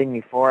were chatting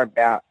before,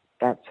 about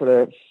that sort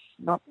of,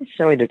 not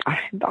necessarily, I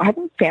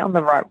haven't found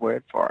the right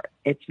word for it.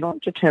 It's not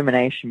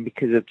determination,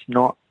 because it's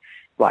not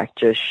like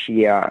just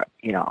sheer,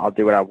 I'll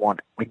do what I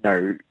want with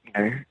no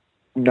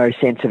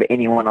sense of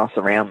anyone else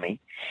around me.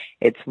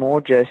 It's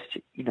more just,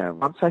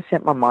 once I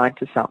set my mind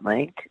to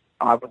something,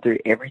 I will do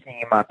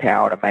everything in my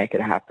power to make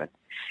it happen.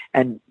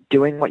 And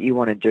doing what you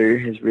want to do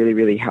has really,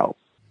 really helped.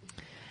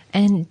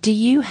 And do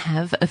you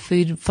have a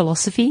food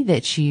philosophy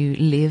that you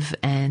live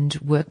and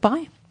work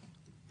by?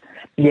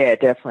 Yeah,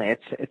 definitely.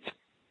 It's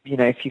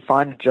if you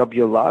find a job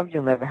you love,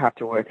 you'll never have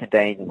to work a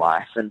day in your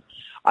life. And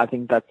I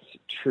think that's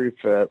true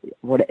for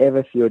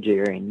whatever field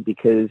you're in,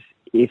 because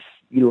if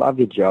you love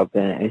your job,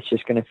 then it's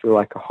just going to feel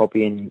like a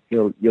hobby and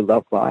you'll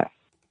love life.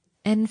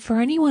 And for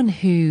anyone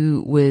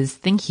who was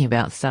thinking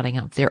about starting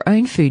up their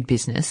own food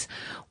business,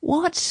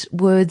 what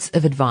words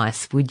of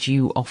advice would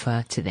you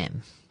offer to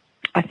them?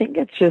 I think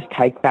it's just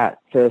take that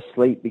first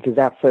leap, because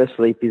that first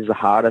leap is the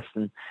hardest.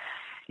 And,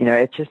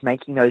 it's just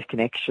making those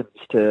connections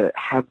to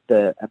have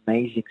the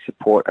amazing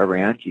support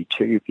around you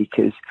too,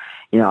 because,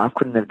 I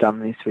couldn't have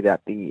done this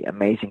without the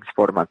amazing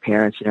support of my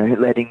parents,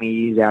 letting me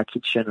use our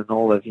kitchen and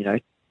all of,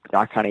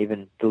 I can't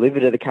even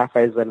deliver to the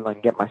cafes, let alone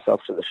get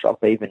myself to the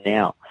shop even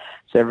now.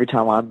 So every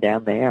time I'm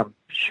down there, I'm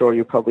sure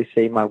you'll probably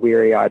see my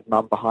weary-eyed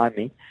mum behind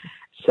me.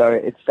 So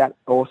it's that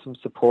awesome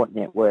support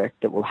network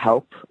that will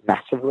help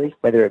massively,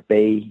 whether it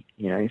be,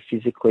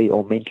 physically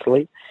or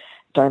mentally.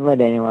 Don't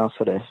let anyone else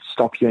sort of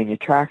stop you in your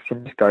tracks,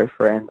 and just go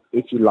for it. And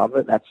if you love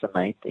it, that's the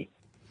main thing.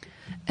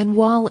 And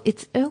while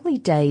it's early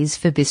days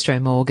for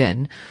Bistro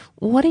Morgan,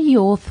 what are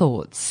your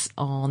thoughts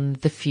on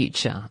the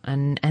future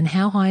and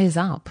how high is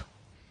up?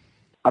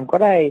 I've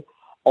got a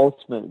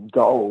ultimate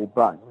goal,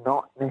 but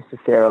not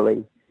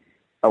necessarily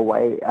a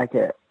way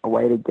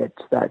to get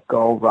to that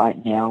goal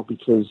right now,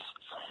 because,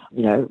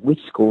 with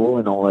school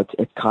and all,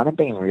 it's kind of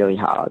been really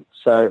hard.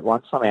 So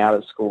once I'm out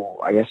of school,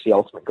 I guess the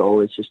ultimate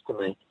goal is just to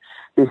make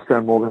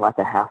Bistro Morgan like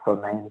a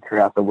household name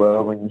throughout the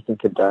world. When you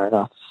think of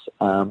donuts,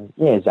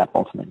 is that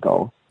ultimate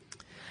goal.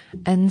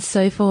 And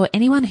so for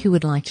anyone who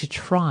would like to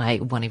try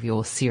one of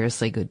your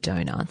seriously good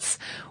donuts,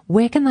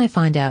 where can they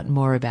find out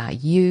more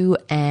about you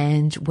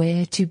and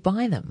where to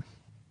buy them?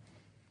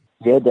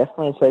 Yeah,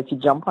 definitely. So if you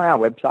jump on our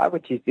website,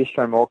 which is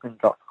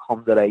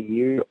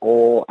bistromorgan.com.au,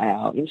 or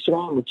our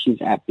Instagram, which is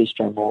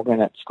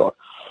 @bistromorgan, it's got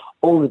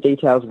all the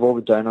details of all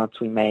the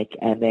donuts we make.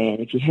 And then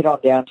if you head on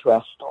down to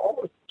our store,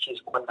 which is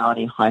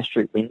 190 High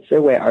Street,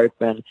 Windsor, we're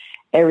open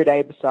every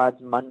day besides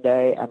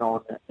Monday, and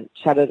on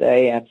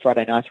Saturday and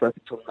Friday nights we're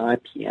open until 9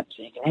 p.m.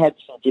 So you can have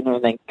some dinner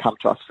and then come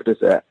to us for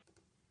dessert.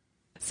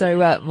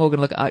 So,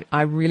 Morgan, look,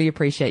 I really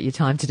appreciate your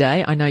time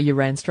today. I know you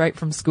ran straight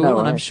from school,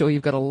 and I'm sure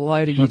you've got a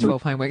load of Year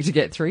 12 homework to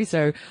get through.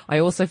 So I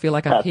also feel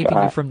like I'm keeping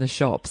you from the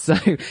shop. So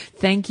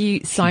thank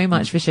you so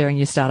much for sharing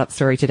your startup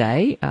story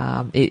today.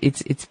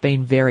 It's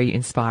been very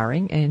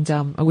inspiring, and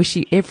I wish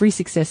you every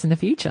success in the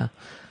future.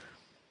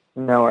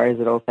 No worries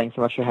at all. Thanks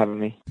so much for having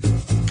me.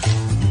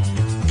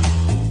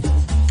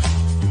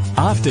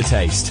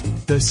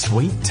 Aftertaste, the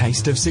sweet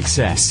taste of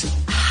success.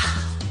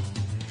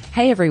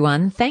 Hey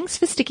everyone, thanks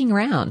for sticking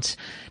around.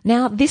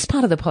 Now, this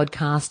part of the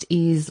podcast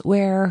is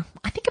where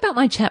I think about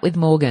my chat with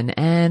Morgan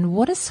and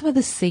what are some of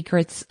the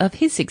secrets of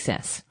his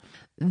success.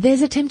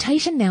 There's a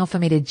temptation now for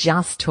me to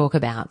just talk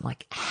about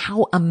like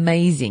how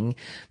amazing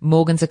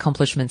Morgan's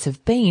accomplishments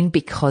have been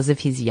because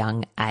of his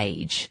young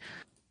age.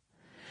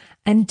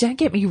 And don't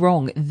get me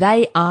wrong,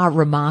 they are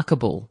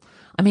remarkable.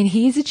 I mean,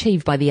 he has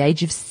achieved by the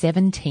age of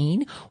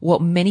 17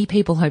 what many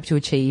people hope to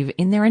achieve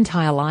in their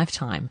entire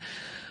lifetime.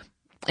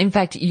 In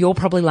fact, you're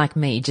probably like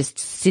me, just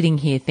sitting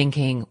here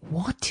thinking,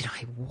 what did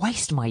I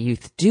waste my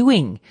youth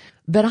doing?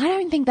 But I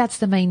don't think that's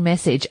the main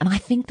message. And I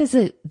think there's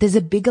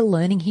a bigger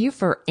learning here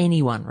for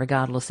anyone,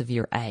 regardless of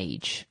your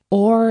age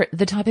or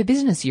the type of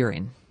business you're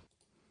in.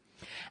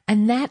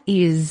 And that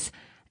is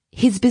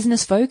his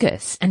business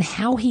focus and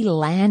how he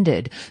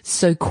landed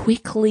so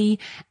quickly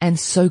and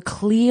so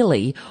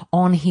clearly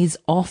on his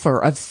offer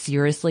of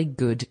seriously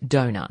good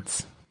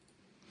donuts.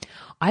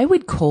 I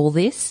would call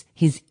this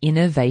his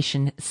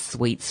innovation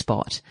sweet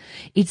spot.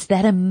 It's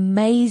that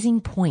amazing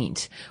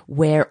point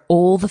where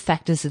all the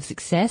factors of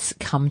success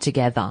come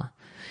together.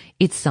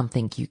 It's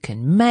something you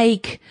can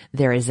make,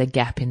 there is a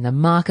gap in the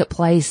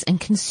marketplace, and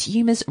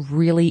consumers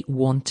really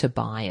want to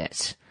buy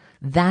it.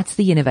 That's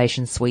the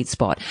innovation sweet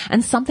spot,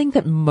 and something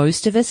that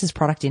most of us as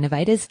product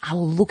innovators are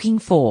looking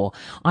for,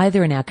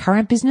 either in our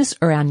current business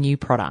or our new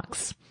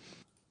products.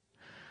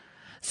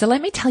 So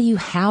let me tell you,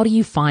 how do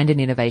you find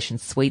an innovation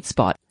sweet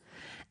spot?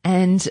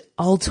 And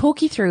I'll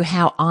talk you through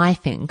how I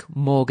think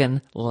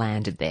Morgan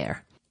landed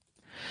there.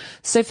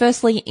 So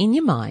firstly, in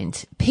your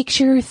mind,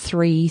 picture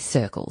 3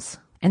 circles,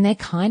 and they're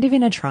kind of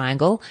in a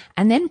triangle,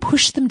 and then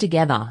push them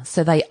together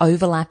so they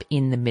overlap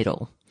in the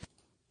middle.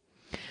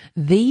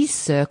 These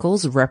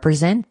circles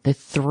represent the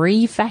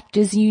 3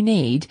 factors you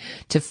need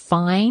to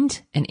find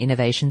an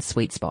innovation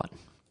sweet spot.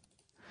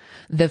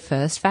 The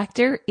first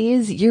factor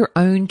is your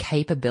own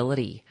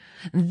capability.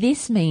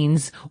 This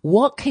means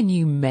what can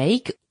you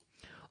make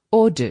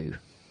or do.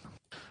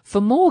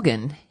 For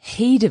Morgan,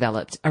 he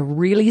developed a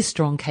really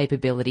strong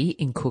capability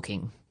in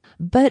cooking.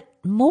 But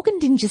Morgan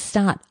didn't just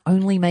start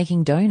only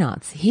making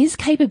donuts. His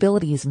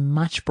capability is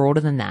much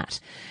broader than that.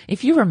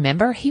 If you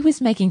remember, he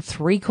was making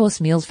 3-course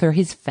meals for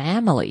his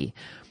family.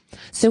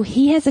 So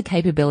he has a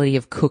capability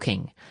of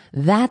cooking.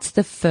 That's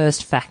the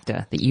first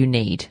factor that you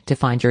need to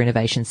find your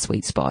innovation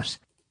sweet spot.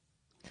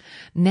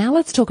 Now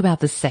let's talk about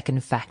the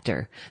second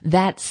factor.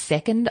 That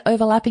second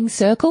overlapping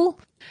circle,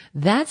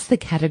 that's the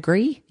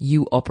category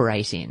you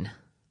operate in.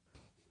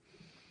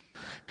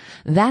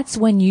 That's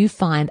when you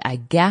find a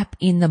gap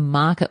in the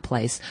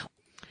marketplace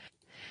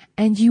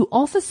and you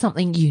offer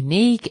something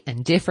unique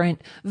and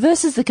different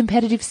versus the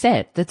competitive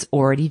set that's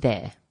already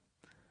there.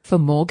 For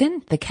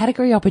Morgan, the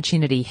category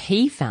opportunity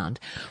he found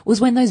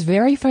was when those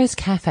very first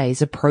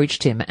cafes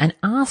approached him and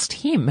asked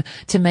him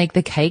to make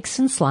the cakes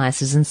and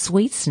slices and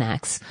sweet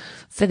snacks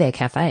for their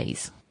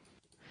cafes.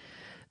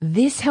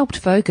 This helped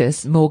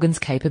focus Morgan's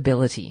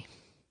capability.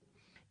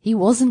 He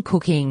wasn't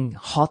cooking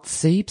hot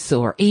soups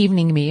or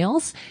evening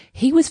meals.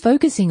 He was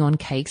focusing on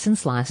cakes and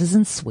slices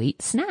and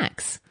sweet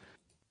snacks.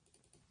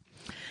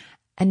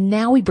 And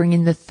now we bring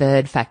in the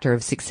third factor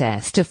of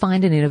success to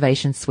find an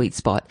innovation sweet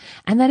spot,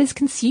 and that is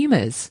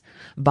consumers.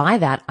 By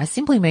that, I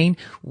simply mean,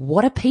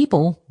 what do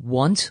people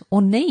want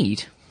or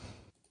need?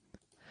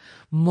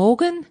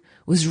 Morgan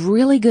was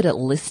really good at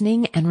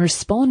listening and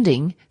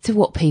responding to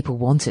what people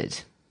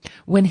wanted.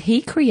 When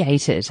he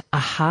created a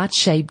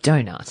heart-shaped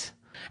donut,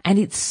 and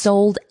it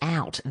sold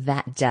out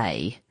that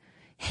day,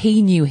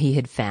 he knew he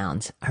had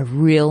found a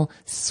real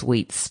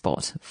sweet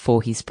spot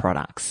for his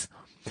products,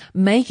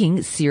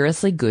 making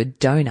seriously good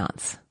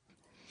donuts.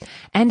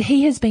 And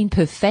he has been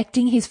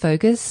perfecting his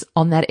focus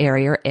on that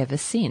area ever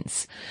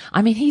since.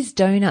 I mean, his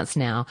donuts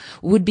now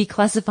would be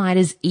classified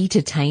as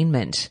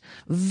eat-atainment.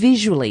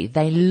 Visually,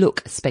 they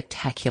look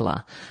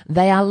spectacular.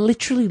 They are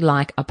literally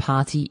like a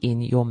party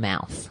in your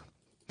mouth.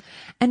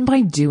 And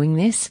by doing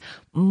this,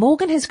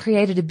 Morgan has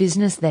created a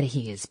business that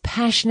he is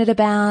passionate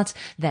about,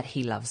 that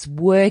he loves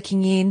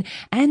working in,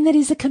 and that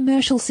is a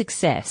commercial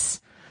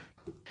success.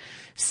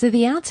 So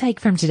the outtake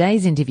from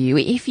today's interview,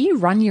 if you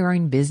run your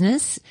own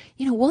business,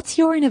 what's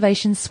your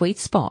innovation sweet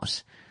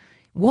spot?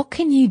 What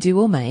can you do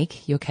or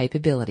make, your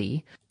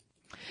capability,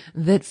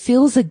 that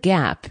fills a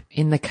gap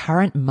in the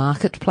current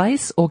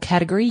marketplace or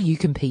category you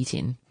compete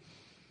in?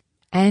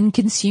 And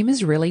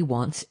consumers really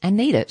want and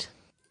need it.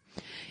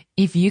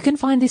 If you can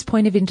find this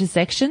point of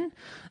intersection,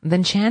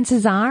 then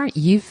chances are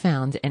you've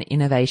found an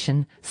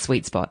innovation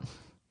sweet spot.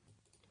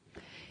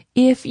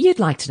 If you'd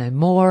like to know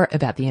more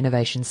about the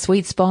innovation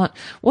sweet spot,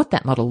 what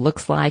that model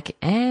looks like,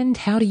 and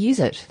how to use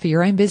it for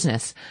your own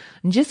business,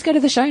 just go to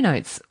the show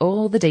notes.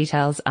 All the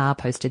details are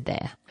posted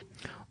there.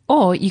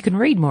 Or you can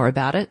read more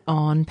about it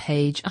on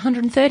page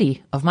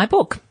 130 of my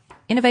book,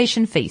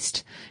 Innovation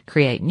Feast.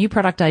 Create new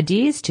product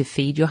ideas to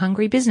feed your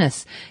hungry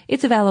business.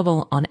 It's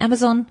available on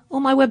Amazon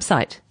or my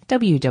website,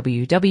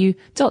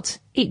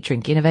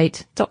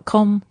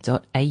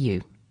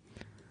 www.eatdrinkinnovate.com.au.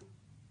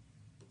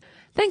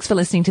 Thanks for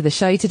listening to the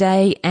show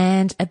today,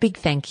 and a big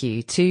thank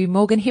you to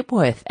Morgan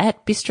Hipworth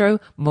at Bistro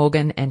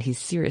Morgan and his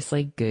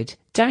seriously good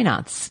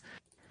donuts.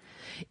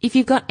 If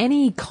you've got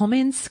any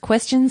comments,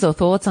 questions or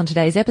thoughts on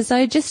today's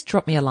episode, just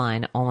drop me a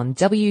line on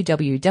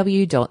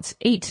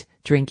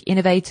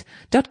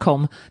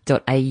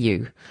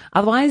www.eatdrinkinnovate.com.au.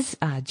 Otherwise,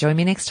 join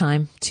me next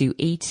time to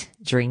eat,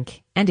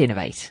 drink and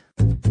innovate.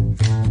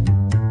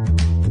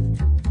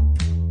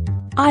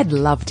 I'd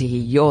love to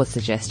hear your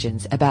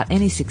suggestions about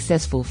any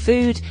successful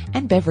food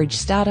and beverage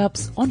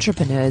startups,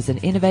 entrepreneurs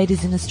and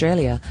innovators in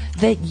Australia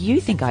that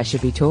you think I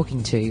should be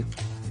talking to.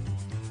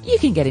 You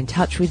can get in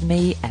touch with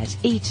me at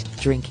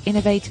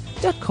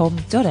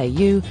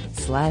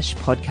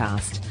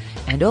eatdrinkinnovate.com.au/podcast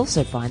and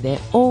also find there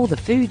all the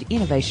food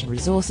innovation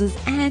resources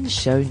and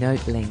show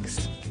note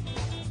links.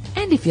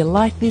 And if you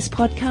like this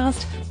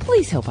podcast,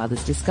 please help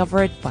others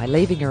discover it by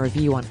leaving a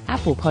review on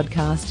Apple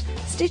Podcast,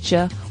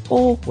 Stitcher,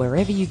 or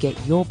wherever you get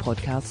your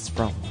podcasts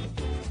from.